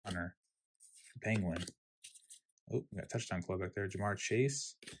Penguin. Oh, we got touchdown club back there. Jamar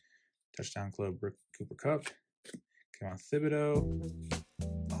Chase. Touchdown club, Cooper Kupp. Come on, Thibodeau.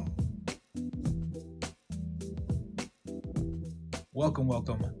 Oh.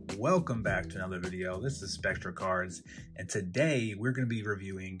 Welcome back to another video. This is Spectra Cards, and today we're going to be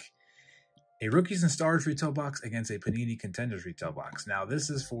reviewing a Rookies and Stars retail box against a Panini Contenders retail box. Now, this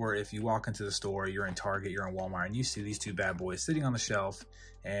is for if you walk into the store, you're in Target, you're in Walmart, and you see these two bad boys sitting on the shelf,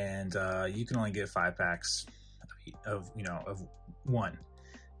 and you can only get 5 packs of one,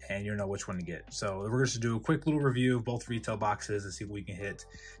 and you don't know which one to get. So we're just to do a quick little review of both retail boxes and see what we can hit.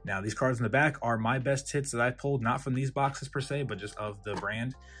 Now, these cards in the back are my best hits that I pulled, not from these boxes per se, but just of the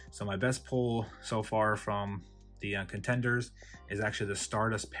brand. So my best pull so far from the Contenders is actually the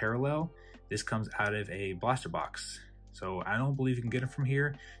Stardust Parallel. This comes out of a blaster box, so I don't believe you can get it from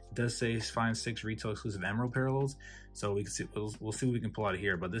here. It does say find 6 retail exclusive Emerald Parallels, so we can see, we'll see what we can pull out of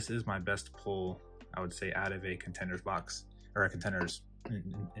here. But this is my best pull, I would say, out of a Contenders box, or a Contenders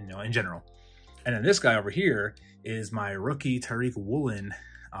in general. And then this guy over here is my rookie Tariq Woolen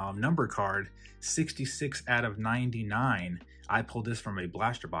number card, 66 out of 99. I pulled this from a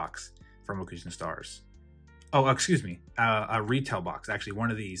blaster box from Rookies and Stars. Oh, excuse me, a retail box. Actually,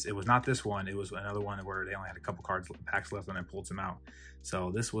 one of these. It was not this one. It was another one where they only had a couple packs left when I pulled some out. So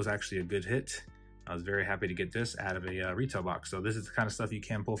this was actually a good hit. I was very happy to get this out of a retail box. So this is the kind of stuff you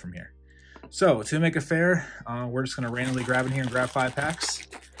can pull from here. So to make it fair, we're just going to randomly grab in here and grab 5 packs.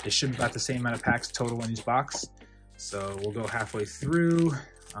 It should be about the same amount of packs total in each box. So we'll go halfway through.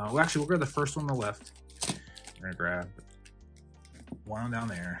 Well, actually, we'll grab the first one on the left. We're going to grab one down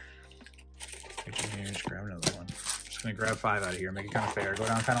there. Get in here, just grab another one. Just going to grab 5 out of here, make it kind of fair. Go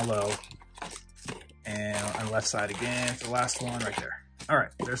down kind of low. And on the left side again for the last one right there. All right,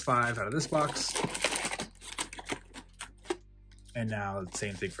 there's 5 out of this box. And now the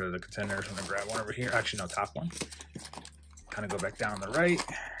same thing for the Contenders. I'm going to grab one over here. Actually, no, top one. Kind of go back down the right.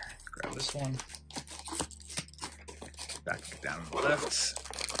 Grab this one. Back down to the left.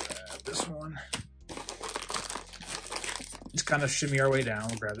 Grab this one. Just kind of shimmy our way down.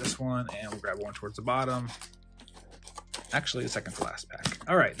 We'll grab this one, and we'll grab one towards the bottom. Actually, the second to last pack.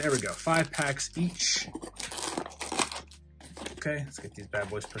 All right, there we go. 5 packs each. Okay, let's get these bad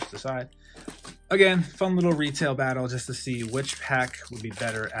boys pushed aside. Again, fun little retail battle just to see which pack would be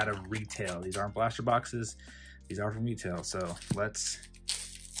better out of retail. These aren't blaster boxes. These are from retail. So let's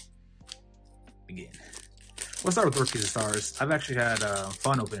begin. We'll start with Rookies and Stars. I've actually had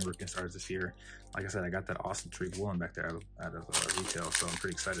fun opening Rookies and Stars this year. Like I said, I got that awesome Tariq Woolen back there out of retail, so I'm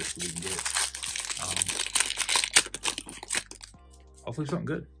pretty excited to see what we can get. Hopefully something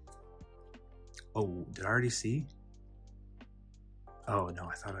good. Oh, did I already see? Oh no,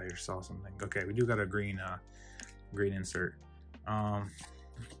 I thought I saw something. Okay, we do got a green insert.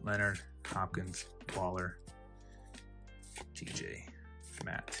 Leonard, Hopkins, Waller, TJ,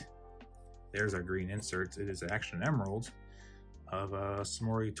 Matt. There's our green inserts. It is actually an emerald of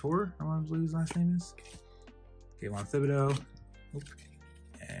Samori Toure, I believe his last name is. Kayvon Thibodeau. Oop.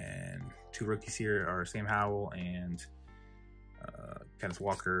 And 2 rookies here are Sam Howell and Kenneth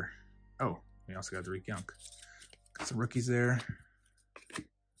Walker. Oh, we also got Tariq Young. Got some rookies there.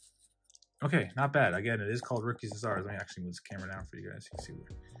 Okay, not bad. Again, it is called Rookies and Stars. Let me actually move this camera down for you guys. You can see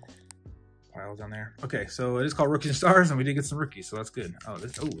the pile down there. Okay, so it is called Rookies and Stars, and we did get some rookies, so that's good. Oh,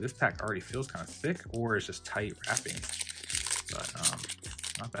 this pack already feels kind of thick, or it's just tight wrapping. But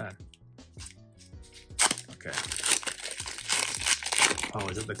not bad. Okay. Oh,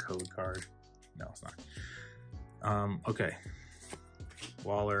 is it the code card? No, it's not. Okay.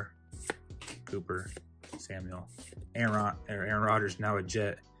 Waller, Cooper, Samuel, Aaron Rodgers, now a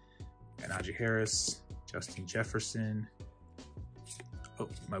Jet, and Najee Harris, Justin Jefferson. Oh,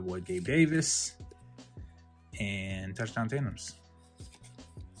 my boy Gabe Davis, and touchdown tandems.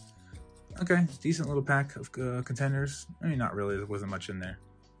 Okay, decent little pack of Contenders. I mean, not really. There wasn't much in there,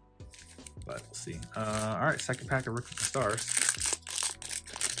 but we'll see. All right, second pack of Rookies and Stars.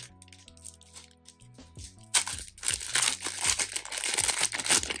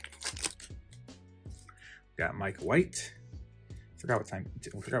 Got Mike White. Forgot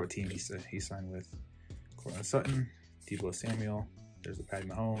what team he signed with. Cortland Sutton, Deebo Samuel. There's the Patty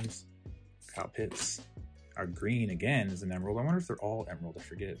Mahomes, Kyle Pitts. Our green again is an emerald. I wonder if they're all emerald. I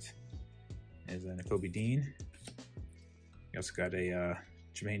forget. Is a Kobe Dean. We also got a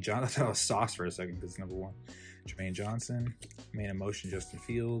Jermaine Johnson. I thought it was Sauce for a second because it's number 1. Jermaine Johnson, Man of Motion Justin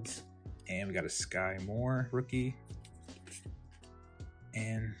Fields, and we got a Sky Moore rookie,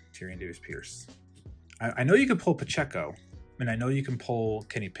 and Tyrion Davis-Pierce. I know you can pull Pacheco, and I know you can pull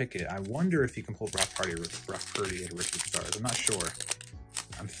Kenny Pickett. I wonder if you can pull Brock Purdy at Rookie Stars. I'm not sure.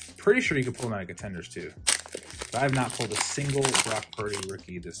 I'm pretty sure you can pull them out of Contenders too. But I have not pulled a single Brock Purdy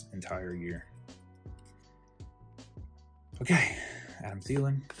rookie this entire year. Okay, Adam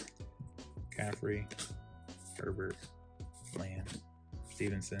Thielen, Caffrey, Herbert, Lamb,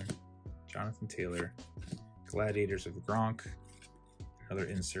 Stevenson, Jonathan Taylor, Gladiators of Gronk, another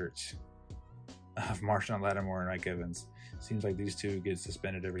insert of Marshawn Lattimore and Mike Evans. Seems like these two get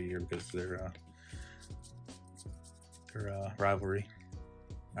suspended every year because of their rivalry.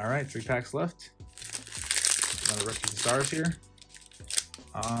 All right, 3 packs left. Another rookies and stars here.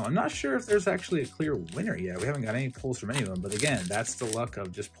 I'm not sure if there's actually a clear winner yet. We haven't got any pulls from any of them, but again, that's the luck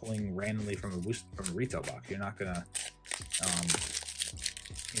of just pulling randomly from a retail box. You're not gonna,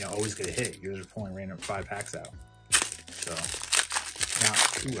 always get a hit. You're just pulling random 5 packs out. So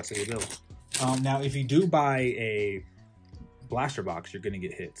now, I say a bill. Now, if you do buy a blaster box, you're gonna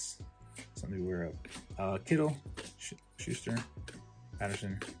get hits. Something to be aware of. Kittle, Schuster,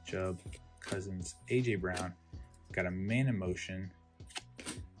 Patterson, Chubb, Cousins, AJ Brown. Got a Man in Motion.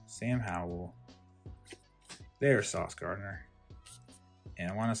 Sam Howell. There's Sauce Gardner. And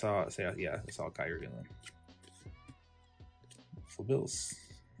I want to say, yeah, I saw Kyrie Dillon. For Bills.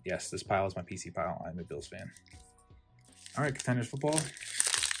 Yes, this pile is my PC pile. I'm a Bills fan. All right, Contenders football.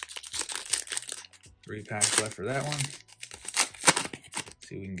 3 packs left for that one. Let's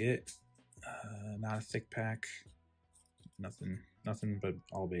see what we can get. Not a thick pack. Nothing but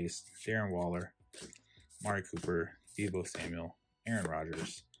all base. Darren Waller, Amari Cooper, Deebo Samuel, Aaron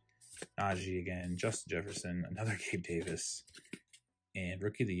Rodgers, Najee again, Justin Jefferson, another Gabe Davis, and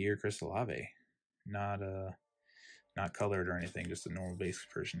Rookie of the Year Chris Olave. Not colored or anything, just a normal base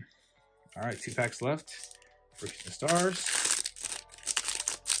version. All right, 2 packs left. Rookies and stars.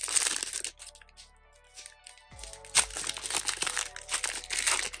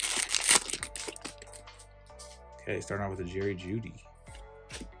 Okay, starting off with a Jerry Jeudy,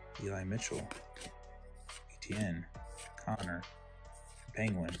 Eli Mitchell, ETN, Connor,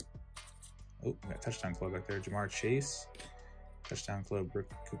 Penguin. Oh, we got touchdown club back there. Jamar Chase, touchdown club,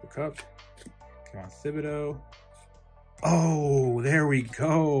 Cooper Kupp, come on, Thibodeau. Oh, there we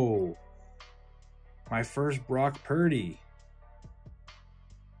go. My first Brock Purdy.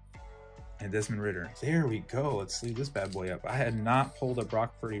 And Desmond Ridder. There we go. Let's sleeve this bad boy up. I had not pulled a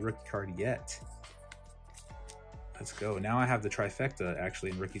Brock Purdy rookie card yet. Let's go. Now I have the trifecta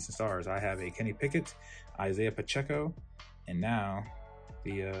actually in Rookies and Stars. I have a Kenny Pickett, Isaiah Pacheco, and now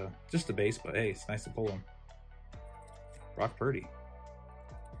the just the base, but hey, it's nice to pull him. Brock Purdy.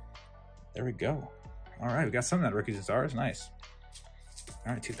 There we go. All right, we got some of that Rookies and Stars. Nice.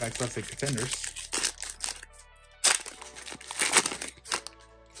 All right, 2 packs left at Contenders.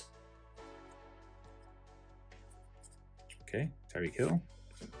 Okay, Tyreek Hill,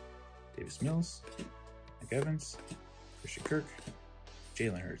 Davis Mills, Mike Evans, Christian Kirk,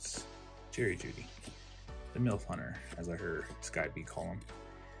 Jalen Hurts, Jerry Jeudy, the MILF Hunter, as I heard Sky B call him,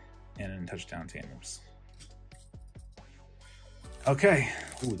 and in touchdown tandems. Okay,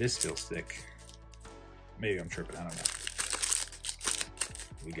 ooh, this feels thick. Maybe I'm tripping, I don't know.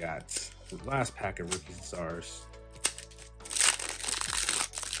 We got the last pack of Rookies and Stars.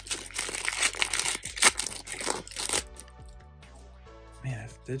 Man,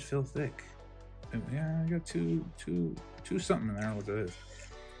 it did feel thick. Yeah, I got two something in there. I don't know what that is.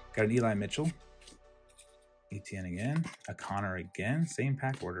 Got an Eli Mitchell, ETN again, a Connor again, same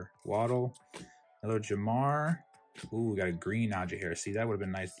pack order. Waddle, another Jamar. Ooh, we got a green Najee Harris. See, that would have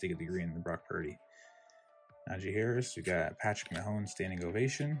been nice to get the green in the Brock Purdy. Najee Harris. We got Patrick Mahomes, standing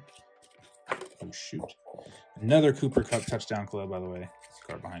ovation. Oh shoot! Another Cooper Kupp touchdown club, by the way. It's the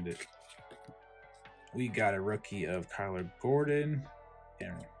card behind it. We got a rookie of Kyler Gordon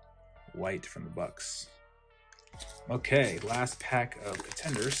and White from the Bucks. Okay, last pack of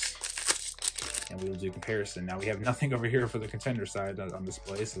Contenders, and we will do comparison. Now we have nothing over here for the Contender side on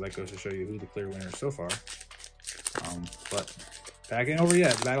display, so that goes to show you who the clear winner is so far. But pack ain't over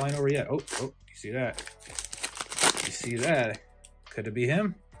yet. The battle ain't over yet. Oh, you see that? You see that? Could it be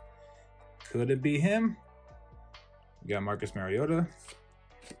him? Could it be him? We got Marcus Mariota.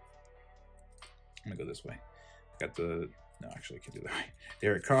 I'm gonna go this way. Got the no, actually, I can't do that way.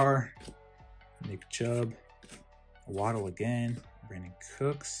 Derek Carr, Nick Chubb, Waddle again, Brandon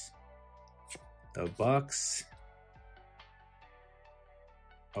Cooks, the Bucks.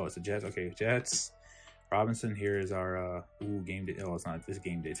 Oh, it's the Jets. Okay, Jets. Robinson. Here is our game day. Oh, it's not this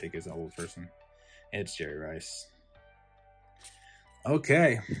game day ticket. It's an old person. It's Jerry Rice.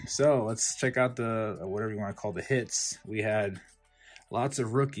 Okay, so let's check out the whatever you want to call the hits. We had lots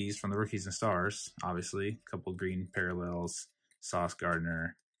of rookies from the Rookies and Stars, obviously. A couple green parallels, Sauce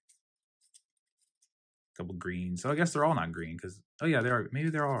Gardner, a couple greens. So I guess they're all not green because Oh yeah, there are. Maybe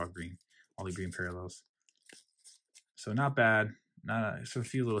there are green, all the green parallels. So not bad. Just a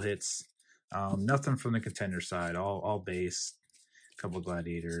few little hits. Nothing from the contender side. All base. A couple of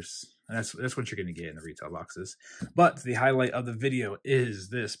gladiators. And that's what you're going to get in the retail boxes. But the highlight of the video is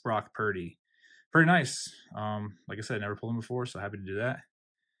this Brock Purdy. Pretty nice. Like I said, never pulled him before, so happy to do that.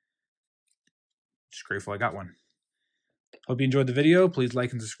 Just grateful I got one. Hope you enjoyed the video. Please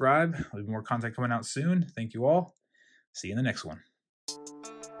like and subscribe. There'll be more content coming out soon. Thank you all. See you in the next one.